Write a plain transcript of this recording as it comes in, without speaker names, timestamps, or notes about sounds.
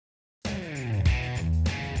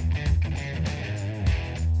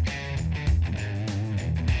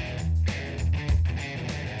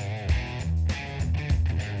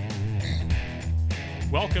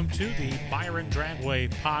Welcome to the Byron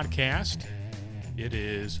Dragway podcast. It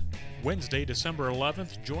is Wednesday, December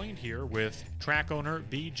 11th, joined here with track owner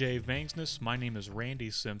BJ Vangsness. My name is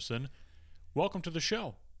Randy Simpson. Welcome to the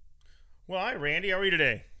show. Well, hi, Randy. How are you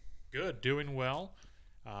today? Good, doing well.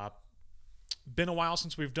 Been a while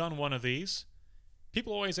since we've done one of these.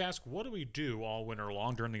 People always ask, what do we do all winter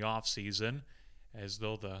long during the off season? As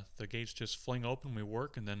though the gates just fling open, we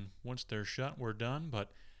work, and then once they're shut, we're done.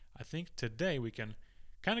 But I think today we can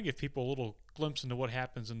kind of give people a little glimpse into what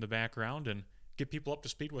happens in the background and get people up to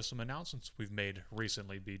speed with some announcements we've made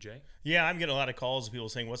recently, BJ. Yeah, I'm getting a lot of calls of people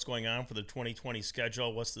saying what's going on for the 2020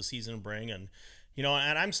 schedule, what's the season bring, and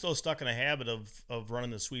and I'm still stuck in a habit of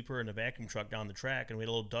running the sweeper and the vacuum truck down the track, and we had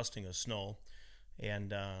a little dusting of snow,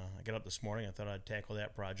 and I got up this morning. I thought I'd tackle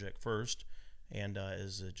that project first, and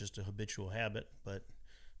is just a habitual habit, but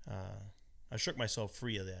I shook myself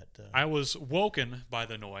free of that. I was woken by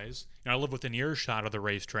the noise. I live within earshot of the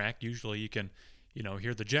racetrack. Usually you can,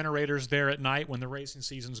 hear the generators there at night when the racing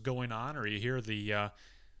season's going on, or you hear the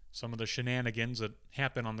some of the shenanigans that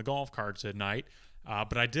happen on the golf carts at night.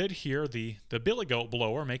 But I did hear the Billy Goat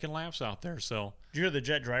blower making laps out there. So did you hear the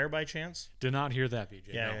jet dryer by chance? Did not hear that,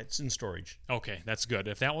 BJ. Yeah, no. It's in storage. Okay, that's good.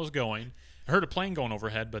 If that was going, I heard a plane going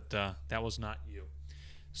overhead, but that was not you.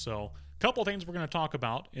 So a couple of things we're going to talk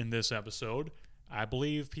about in this episode. I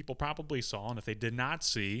believe people probably saw, and if they did not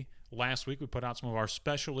see, last week we put out some of our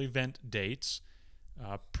special event dates.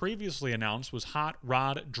 Previously announced was Hot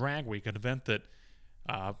Rod Drag Week, an event that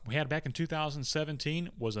we had back in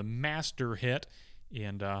 2017, was a master hit,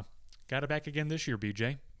 and got it back again this year,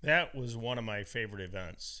 BJ. That was one of my favorite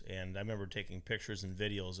events, and I remember taking pictures and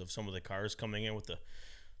videos of some of the cars coming in with the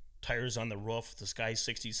tires on the roof, the Sky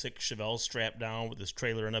 66 Chevelle strapped down with this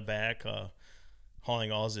trailer in the back,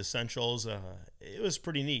 hauling all his essentials. It was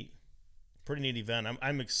pretty neat event.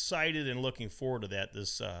 I'm excited and looking forward to that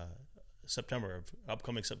this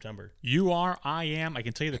upcoming September. You are, I am. I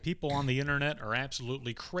can tell you the people on the internet are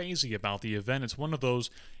absolutely crazy about the event. It's one of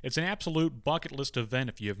those, it's an absolute bucket list event.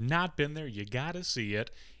 If you have not been there, you got to see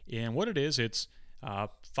it. And what it is, it's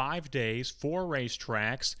 5 days, 4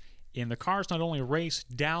 racetracks. And the cars not only race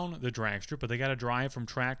down the drag strip, but they got to drive from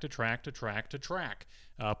track to track to track to track.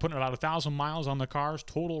 Putting about 1,000 miles on the cars,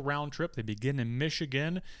 total round trip. They begin in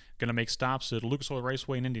Michigan, going to make stops at Lucas Oil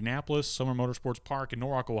Raceway in Indianapolis, Summer Motorsports Park in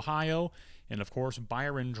Norwalk, Ohio, and of course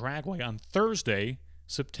Byron Dragway on Thursday,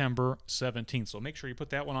 September 17th. So make sure you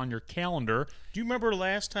put that one on your calendar. Do you remember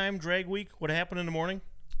last time Drag Week, what happened in the morning?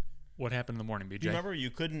 What happened in the morning, BJ? Do you remember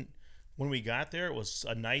you couldn't... When we got there, it was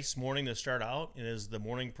a nice morning to start out, and as the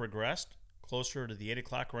morning progressed, closer to the 8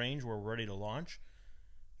 o'clock range where we're ready to launch,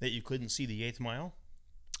 that you couldn't see the 8th mile?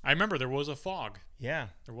 I remember there was a fog. Yeah.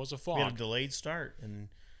 There was a fog. We had a delayed start, and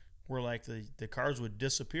we're like, the cars would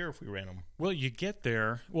disappear if we ran them. Well, you get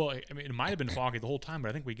there, it might have been foggy the whole time, but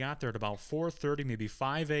I think we got there at about 4:30, maybe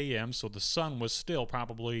 5 a.m., so the sun was still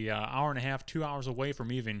probably an hour and a half, 2 hours away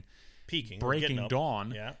from even peaking, breaking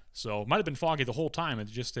dawn. Yeah. So it might have been foggy the whole time.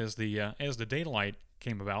 It's just as the daylight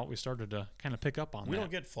came about, we started to kind of pick up on that. We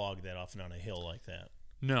don't get fogged that often on a hill like that.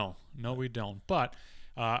 No, we don't. But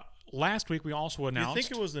last week we also announced... You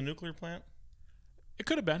think it was the nuclear plant? It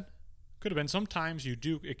could have been. Sometimes you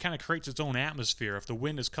do. It kind of creates its own atmosphere. If the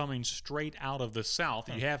wind is coming straight out of the south,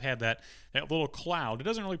 you have had that little cloud. It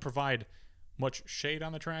doesn't really provide much shade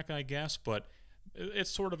on the track, I guess, but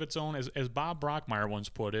it's sort of its own, as Bob Brockmeyer once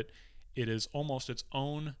put it, it is almost its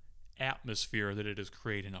own atmosphere that it is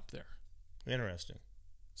creating up there. Interesting.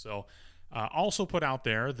 So, also put out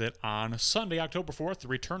there that on Sunday, October 4th, the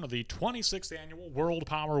return of the 26th Annual World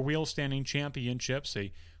Power Wheel Standing Championships,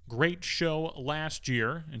 a great show last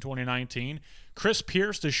year in 2019. Chris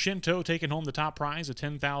Pierce to Shinto taking home the top prize at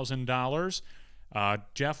 $10,000.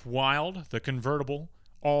 Jeff Wild, the convertible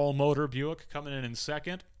all-motor Buick, coming in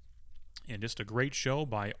second. And just a great show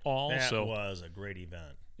by all. That was a great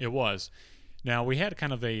event. It was. Now, we had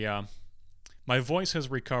kind of my voice has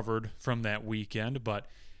recovered from that weekend, but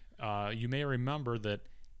you may remember that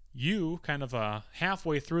you kind of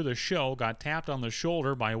halfway through the show got tapped on the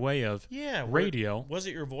shoulder by way of radio. Was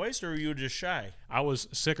it your voice, or were you just shy? I was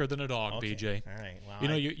sicker than a dog, okay. BJ. All right.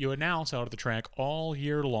 Well, you announce out at the track all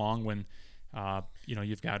year long when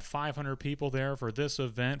you've got 500 people there for this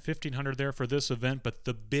event, 1,500 there for this event, but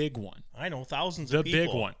the big one. I know, thousands of people. The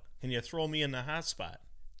big one. And you throw me in the hot spot.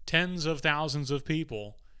 Tens of thousands of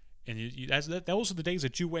people. And those are the days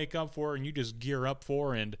that you wake up for and you just gear up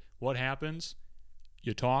for, and what happens?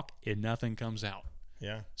 You talk and nothing comes out.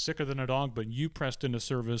 Yeah. Sicker than a dog, but you pressed into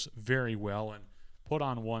service very well and put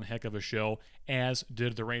on one heck of a show, as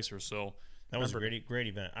did the racers. So that was a great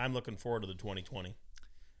event. I'm looking forward to the 2020.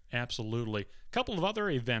 Absolutely. A couple of other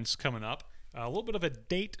events coming up. A little bit of a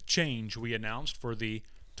date change we announced for the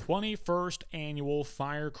 21st annual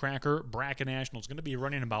Firecracker Bracket National. It's going to be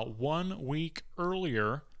running about 1 week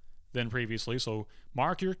earlier than previously, so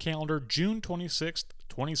mark your calendar. June 26th,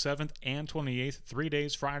 27th, and 28th, 3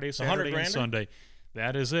 days, Friday, Saturday, and Sunday.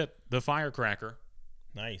 That is it, the Firecracker.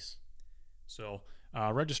 Nice. So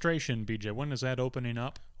registration, BJ, when is that opening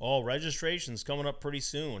up? Oh, registration's coming up pretty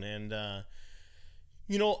soon, and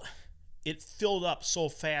it filled up so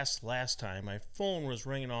fast last time. My phone was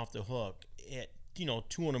ringing off the hook at 2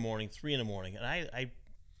 in the morning, 3 in the morning, and I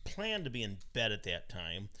planned to be in bed at that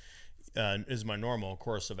time. Is my normal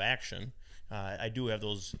course of action. I do have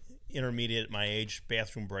those intermediate at my age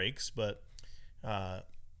bathroom breaks, but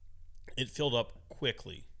it filled up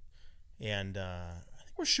quickly, and I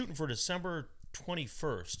think we're shooting for December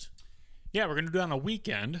 21st. Yeah, we're going to do it on a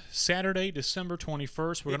weekend, Saturday, December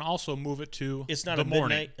 21st. We're going to also move it to it's not the a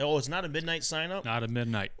morning. Midnight. Oh, it's not a midnight sign up? Not a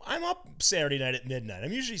midnight. I'm up Saturday night at midnight.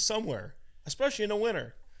 I'm usually somewhere, especially in the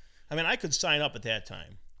winter. I mean, I could sign up at that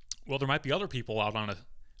time. Well, there might be other people out on a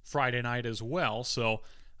Friday night as well, so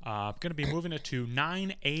I'm going to be moving it to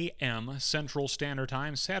 9 a.m. Central Standard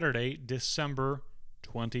Time, Saturday, December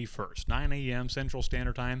 21st. 9 a.m. Central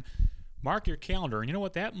Standard Time. Mark your calendar, and you know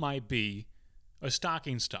what? That might be a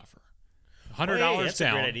stocking stuffer. $100 that's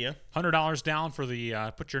down. a great idea. $100 down for the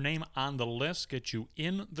put your name on the list, get you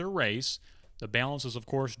in the race. The balance is, of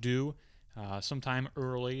course, due sometime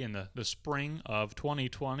early in the spring of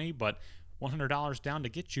 2020, but $100 down to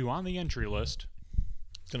get you on the entry list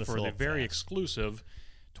for the very exclusive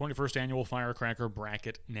 21st Annual Firecracker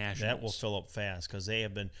Bracket Nationals. That will fill up fast because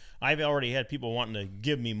I've already had people wanting to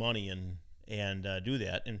give me money and do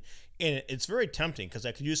that. And it's very tempting because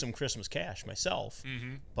I could use some Christmas cash myself.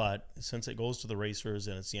 Mm-hmm. But since it goes to the racers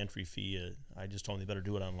and it's the entry fee, I just told them they better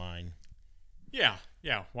do it online. Yeah,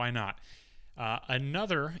 why not?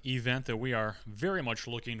 Another event that we are very much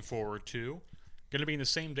looking forward to, going to be in the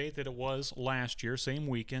same date that it was last year, same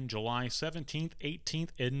weekend, July 17th, 18th,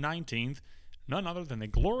 and 19th. None other than the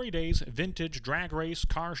Glory Days Vintage Drag Race,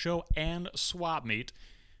 Car Show, and Swap Meet,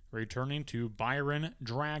 returning to Byron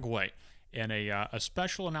Dragway. And a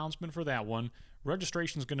special announcement for that one.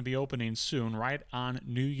 Registration is going to be opening soon, right on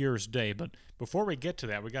New Year's Day. But before we get to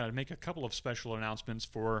that, we got to make a couple of special announcements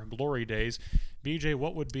for Glory Days. BJ,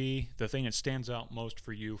 what would be the thing that stands out most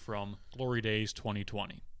for you from Glory Days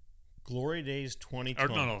 2020? Glory Days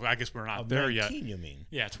 2020. No, I guess we're not there yet. 2019, you mean?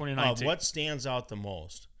 Yeah, 2019. What stands out the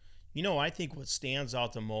most? I think what stands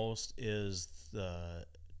out the most is the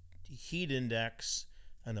heat index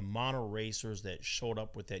and the amount of racers that showed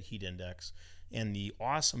up with that heat index and the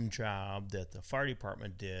awesome job that the fire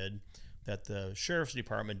department did, that the sheriff's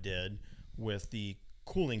department did with the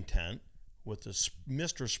cooling tent, with the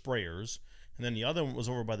Mr. Sprayers, and then the other one was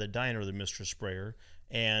over by the diner, the Mr. Sprayer,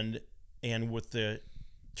 and with the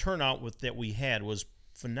turnout that we had was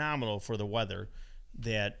phenomenal for the weather,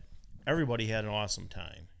 that everybody had an awesome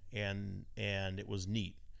time, and it was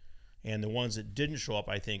neat. And the ones that didn't show up,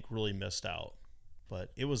 I think, really missed out.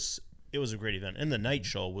 But it was a great event, and the night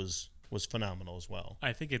show was phenomenal as well.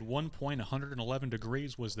 I think at one point 111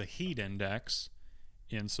 degrees was the heat index,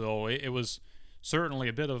 and so it was certainly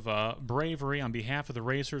a bit of bravery on behalf of the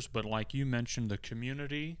racers, but like you mentioned, the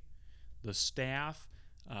community, the staff,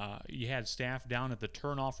 you had staff down at the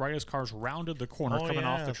turnoff right as cars rounded the corner coming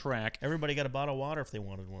off the track. Everybody got a bottle of water if they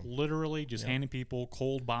wanted one. Literally just handing people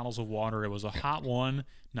cold bottles of water. It was a hot one,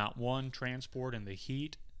 not one transport in the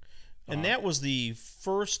heat. And that was the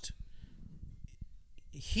first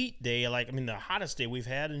heat day, the hottest day we've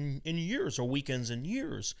had in years, or weekends in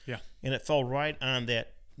years. Yeah. And it fell right on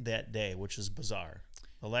that day, which is bizarre.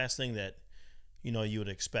 The last thing that, you would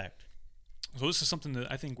expect. So this is something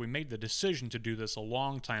that I think we made the decision to do this a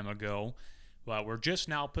long time ago. But we're just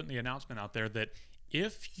now putting the announcement out there that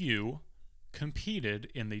if you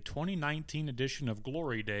competed in the 2019 edition of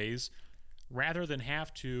Glory Days, rather than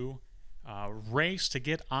have to race to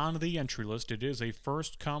get on the entry list, it is a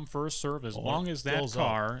first come, first serve. As long as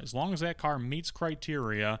that car meets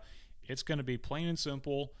criteria, it's going to be plain and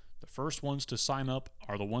simple. The first ones to sign up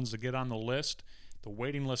are the ones that get on the list. The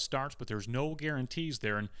waiting list starts, but there's no guarantees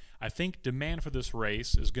there. And I think demand for this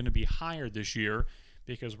race is going to be higher this year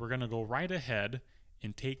because we're going to go right ahead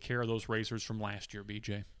and take care of those racers from last year,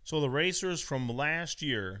 BJ. So the racers from last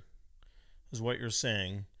year is what you're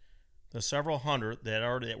saying. The several hundred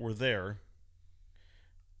that were there,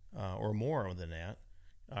 or more than that,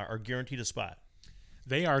 are guaranteed a spot.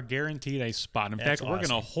 They are guaranteed a spot. In fact, we're going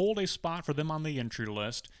to hold a spot for them on the entry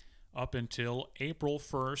list up until April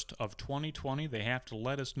 1st of 2020. They have to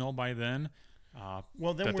let us know by then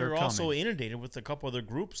Well, then that they're we're also coming. inundated with a couple other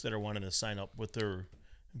groups that are wanting to sign up with their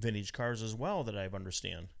vintage cars as well, that I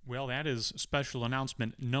understand. Well, that is special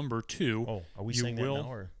announcement number 2. Oh, are we You saying will, that now?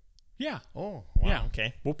 Or? Yeah, Oh, wow, yeah.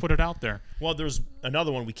 okay. We'll put it out there. Well, there's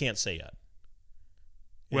another one we can't say yet.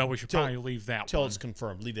 Well, we should Till- probably leave that Till one. it's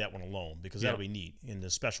confirmed. Leave that one alone because Yeah. that'll be neat. And the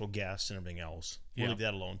special guests and everything else. We'll Yeah. leave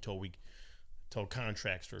that alone till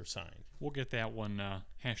contracts are signed. We'll get that one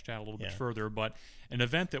hashed out a little bit Yeah. further. But an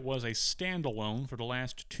event that was a standalone for the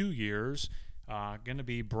last 2 years, going to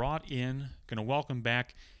be brought in, going to welcome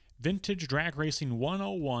back Vintage Drag Racing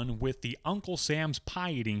 101 with the Uncle Sam's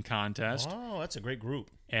Pie Eating Contest Oh, that's a great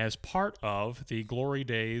group. as part of the Glory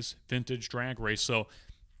Days Vintage Drag Race. So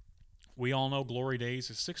we all know Glory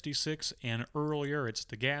Days is 66 and earlier. It's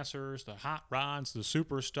the gassers, the hot rods, the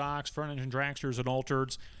super stocks, front engine dragsters, and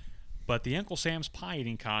altereds. But the Uncle Sam's Pie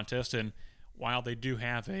Eating Contest, and while they do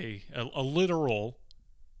have a literal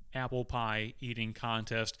apple pie eating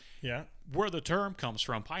contest, Yeah. where the term comes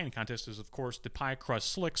from, pie eating contest, is of course the pie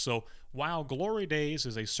crust slick. So while Glory Days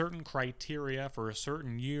is a certain criteria for a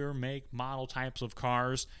certain year, make, model types of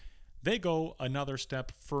cars, they go another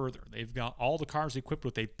step further. They've got all the cars equipped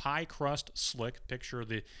with a pie crust slick. Picture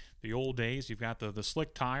the old days. You've got the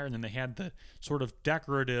slick tire, and then they had the sort of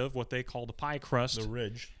decorative, what they call the pie crust, The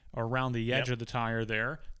ridge. around the edge Yep. of the tire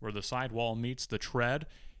there, where the sidewall meets the tread.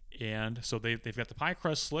 And so they've got the pie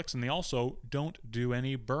crust slicks, and they also don't do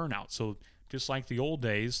any burnout. So just like the old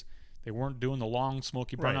days, they weren't doing the long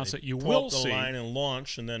smoky burnouts that you Pull will up the see. line and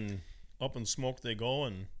launch, and then up in smoke they go.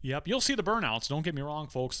 And Yep, you'll see the burnouts. Don't get me wrong,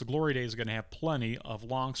 folks. The Glory Days are going to have plenty of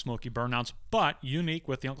long smoky burnouts, but unique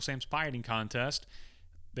with the Uncle Sam's Pie Eating Contest,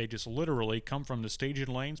 they just literally come from the staging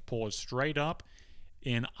lanes, pull it straight up.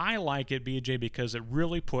 And I like it, BJ, because it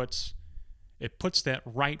really puts that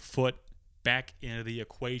right foot back into the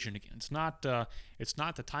equation again. It's not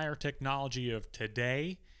the tire technology of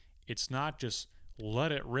today. It's not just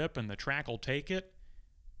let it rip and the track will take it.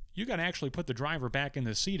 You got to actually put the driver back in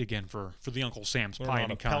the seat again for the Uncle Sam's learn Pie how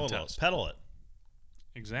Eating to pedal Contest. pedal it.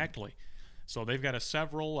 Exactly. So they've got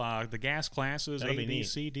several the gas classes, That'll A, be B, neat.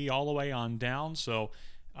 C, D, all the way on down. So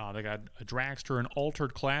they got a dragster and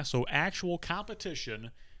altered class. So actual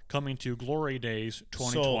competition coming to Glory Days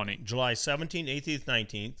 2020. So July 17th, 18th,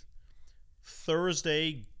 19th.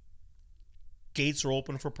 Thursday, gates are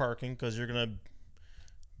open for parking because you're going to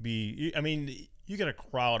be, I mean, you get a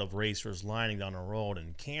crowd of racers lining down the road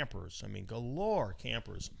and campers. I mean, galore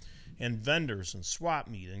campers and vendors and swap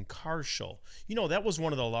meet and car show. You know, that was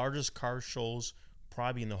one of the largest car shows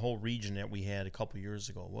probably in the whole region that we had a couple years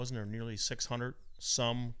ago. Wasn't there nearly 600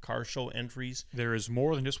 some car show entries? There is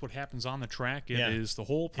more than just what happens on the track. It is the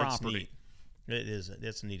whole It's property. neat. It is.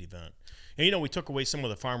 It's a neat event. And, you know, we took away some of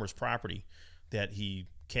the farmer's property that he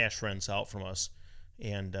cash rents out from us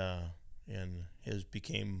and has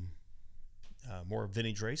became more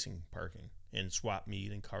vintage racing parking and swap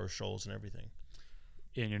meet and car shows and everything.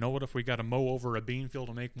 And you know what? If we got to mow over a bean field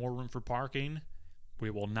to make more room for parking, we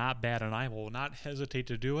will not bat an eye. We will not hesitate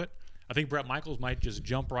to do it. I think Brett Michaels might just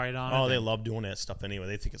jump right on it. Oh, they love doing that stuff anyway.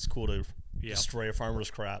 They think it's cool to Yeah. destroy a farmer's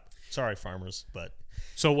crop. Sorry, farmers, but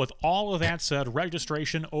So with all of that said,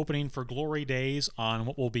 registration opening for Glory Days on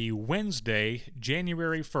what will be Wednesday,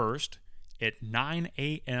 January 1st at 9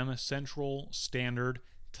 a.m. Central Standard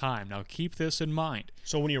Time. Now keep this in mind.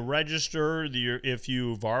 so when you register, if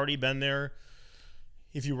you've already been there,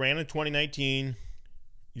 if you ran in 2019,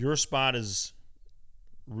 your spot is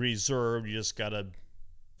reserved. You just got to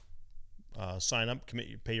sign up,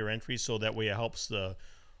 pay your entry, so that way it helps the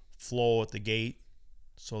flow at the gate,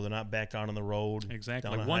 so they're not back out on the road. Exactly.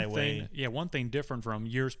 Down the One highway. one thing different from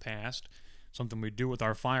years past, something we do with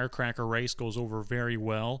our firecracker race goes over very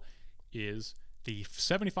well, is the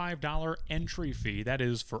 $75 entry fee. That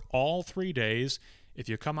is for all 3 days. If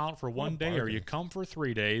you come out for one day or bargain. you come for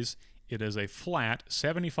 3 days, it is a flat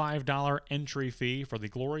 $75 entry fee for the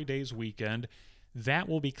Glory Days weekend. That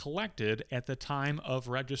will be collected at the time of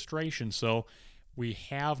registration. So we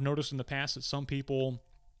have noticed in the past that some people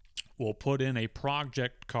will put in a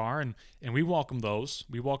project car, and we welcome those.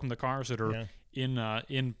 We welcome the cars that are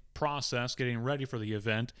in process, getting ready for the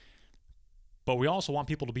event. But we also want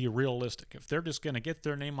people to be realistic. If they're just going to get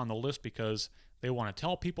their name on the list because they want to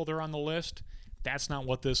tell people they're on the list, that's not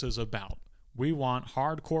what this is about. We want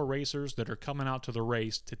hardcore racers that are coming out to the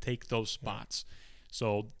race to take those spots.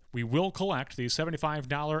 So we will collect the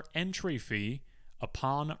 $75 entry fee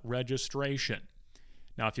upon registration.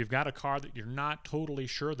 Now, if you've got a car that you're not totally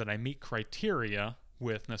sure that I meet criteria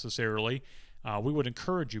with necessarily, we would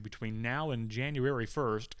encourage you between now and January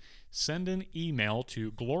 1st, send an email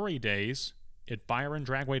to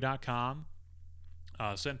glorydays@byrondragway.com.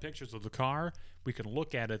 Send pictures of the car. We can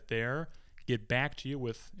look at it there, get back to you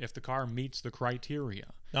with if the car meets the criteria.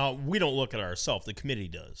 Now, we don't look at it ourselves. The committee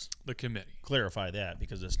does. The committee. Clarify that,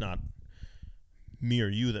 because it's not me or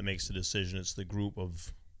you that makes the decision. It's the group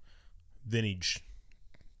of vintage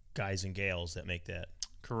guys and gals that make that.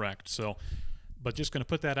 Correct. So, but just going to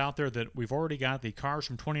put that out there that we've already got the cars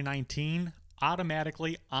from 2019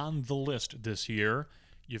 automatically on the list this year.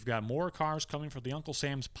 You've got more cars coming for the Uncle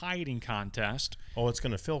Sam's Pie Eating Contest. Oh, it's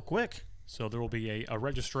going to fill quick. So there will be a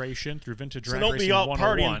registration through Vintage Drag So don't Racing be out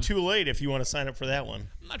 101. partying too late if you want to sign up for that one.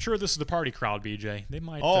 I'm not sure this is the party crowd, BJ. They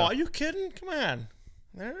might. Oh, are you kidding? Come on.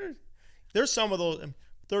 There's some of those.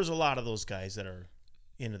 There's a lot of those guys that are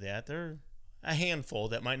into that. They're a handful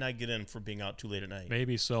that might not get in for being out too late at night.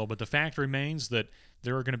 Maybe so, but the fact remains that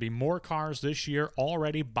there are going to be more cars this year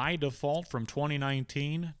already by default from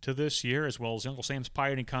 2019 to this year, as well as Uncle Sam's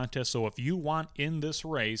Pie Eating Contest. So if you want in this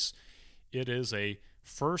race, it is a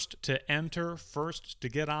first to enter, first to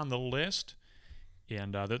get on the list.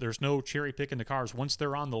 And there's no cherry picking the cars. Once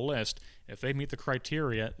they're on the list, if they meet the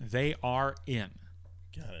criteria, they are in.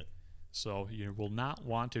 Got it. So you will not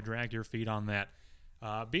want to drag your feet on that.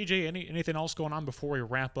 BJ, anything else going on before we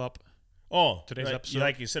wrap up today's episode?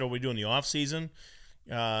 Like you said, what we do in the off season,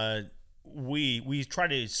 we try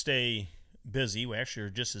to stay busy. We actually are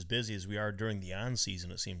just as busy as we are during the on season.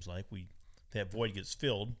 It seems like that void gets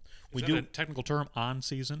filled. Is that a technical term, on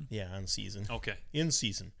season? Yeah, on season. Okay. In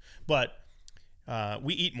season, but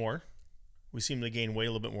we eat more. We seem to gain weight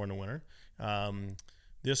a little bit more in the winter.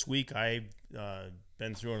 This week I've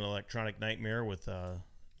been through an electronic nightmare with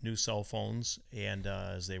new cell phones, and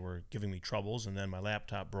as they were giving me troubles, and then my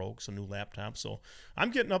laptop broke, so new laptop. So I'm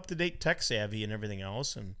getting up to date, tech savvy, and everything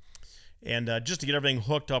else, and just to get everything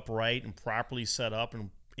hooked up right and properly set up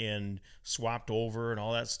and swapped over and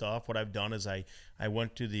all that stuff. What I've done is I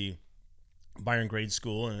went to the Byron grade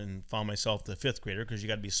school and found myself the fifth grader, because you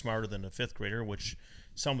got to be smarter than a fifth grader, which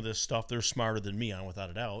some of this stuff they're smarter than me on, without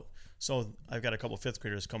a doubt. So I've got a couple of fifth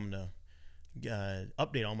graders coming to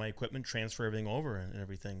update all my equipment, transfer everything over and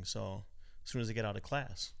everything. So as soon as I get out of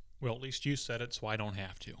class. Well, at least you said it, so I don't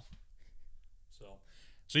have to.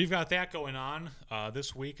 So you've got that going on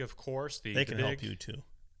this week, of course. They can help you too.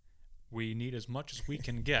 We need as much as we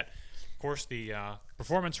can get. Of course, the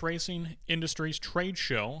Performance Racing Industries Trade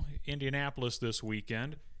Show, Indianapolis this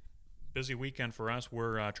weekend. Busy weekend for us.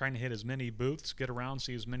 We're trying to hit as many booths, get around,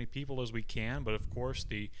 see as many people as we can. But, of course,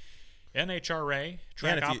 the NHRA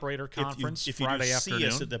Track Operator Conference Friday afternoon. If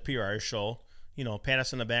you see us at the PR show, pat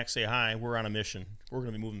us on the back, say hi. We're on a mission. We're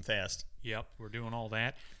going to be moving fast. Yep, we're doing all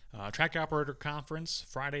that. Track Operator Conference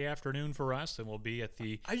Friday afternoon for us, and we'll be at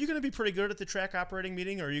the... Are you going to be pretty good at the track operating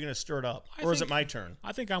meeting, or are you going to stir it up? Or is it my turn?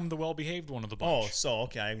 I think I'm the well-behaved one of the bunch. Oh, so,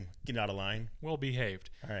 okay. I'm getting out of line. Well-behaved.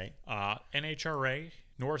 All right. NHRA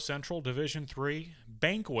North Central Division III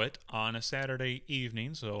banquet on a Saturday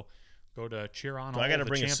evening, so go to cheer on all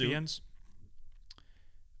the champions.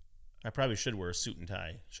 I probably should wear a suit and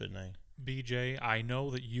tie, shouldn't I? BJ, I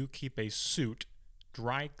know that you keep a suit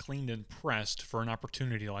dry cleaned and pressed for an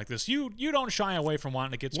opportunity like this. You don't shy away from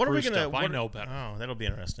wanting to get spruced up. I know better. Oh, that'll be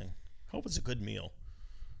interesting. Hope it's a good meal.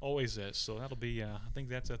 Always is. So that'll be, I think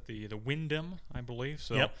that's at the Wyndham, I believe.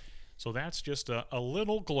 So, yep. So that's just a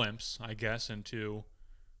little glimpse, I guess, into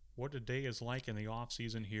what a day is like in the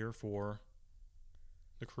off-season here for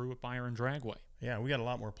the crew at Byron Dragway. Yeah, we got a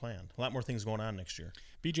lot more planned. A lot more things going on next year.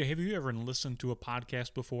 BJ, have you ever listened to a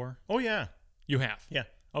podcast before? Oh, yeah. You have? Yeah.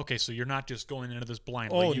 Okay, so you're not just going into this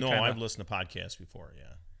blindly. Oh, no, I've listened to podcasts before,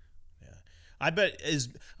 yeah. I bet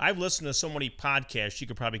I've listened to so many podcasts, you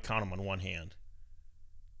could probably count them on one hand.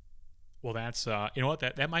 Well, that's, you know what,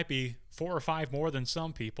 that might be 4 or 5 more than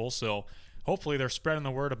some people, so hopefully they're spreading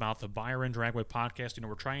the word about the Byron Dragway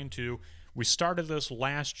podcast. We started this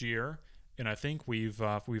last year, and I think we've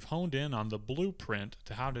honed in on the blueprint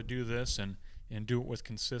to how to do this and do it with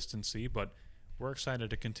consistency, but we're excited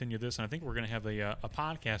to continue this, and I think we're going to have a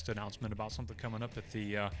podcast announcement about something coming up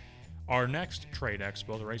at our next trade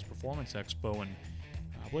expo, the Race Performance Expo, and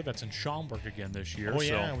I believe that's in Schaumburg again this year. Oh,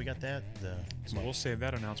 yeah, we got that. So we'll save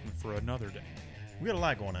that announcement for another day. We got a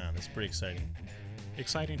lot going on. It's pretty exciting.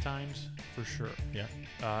 Exciting times, for sure.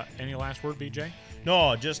 Yeah. Any last word, BJ?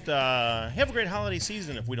 No, just have a great holiday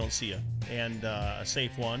season if we don't see you, and a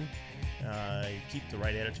safe one. Keep the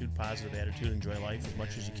right attitude, positive attitude, enjoy life as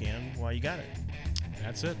much as you can while you got it.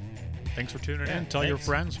 That's it. Thanks for tuning in. Tell your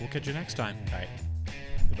friends. We'll catch you next time. All right.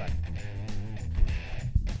 Goodbye.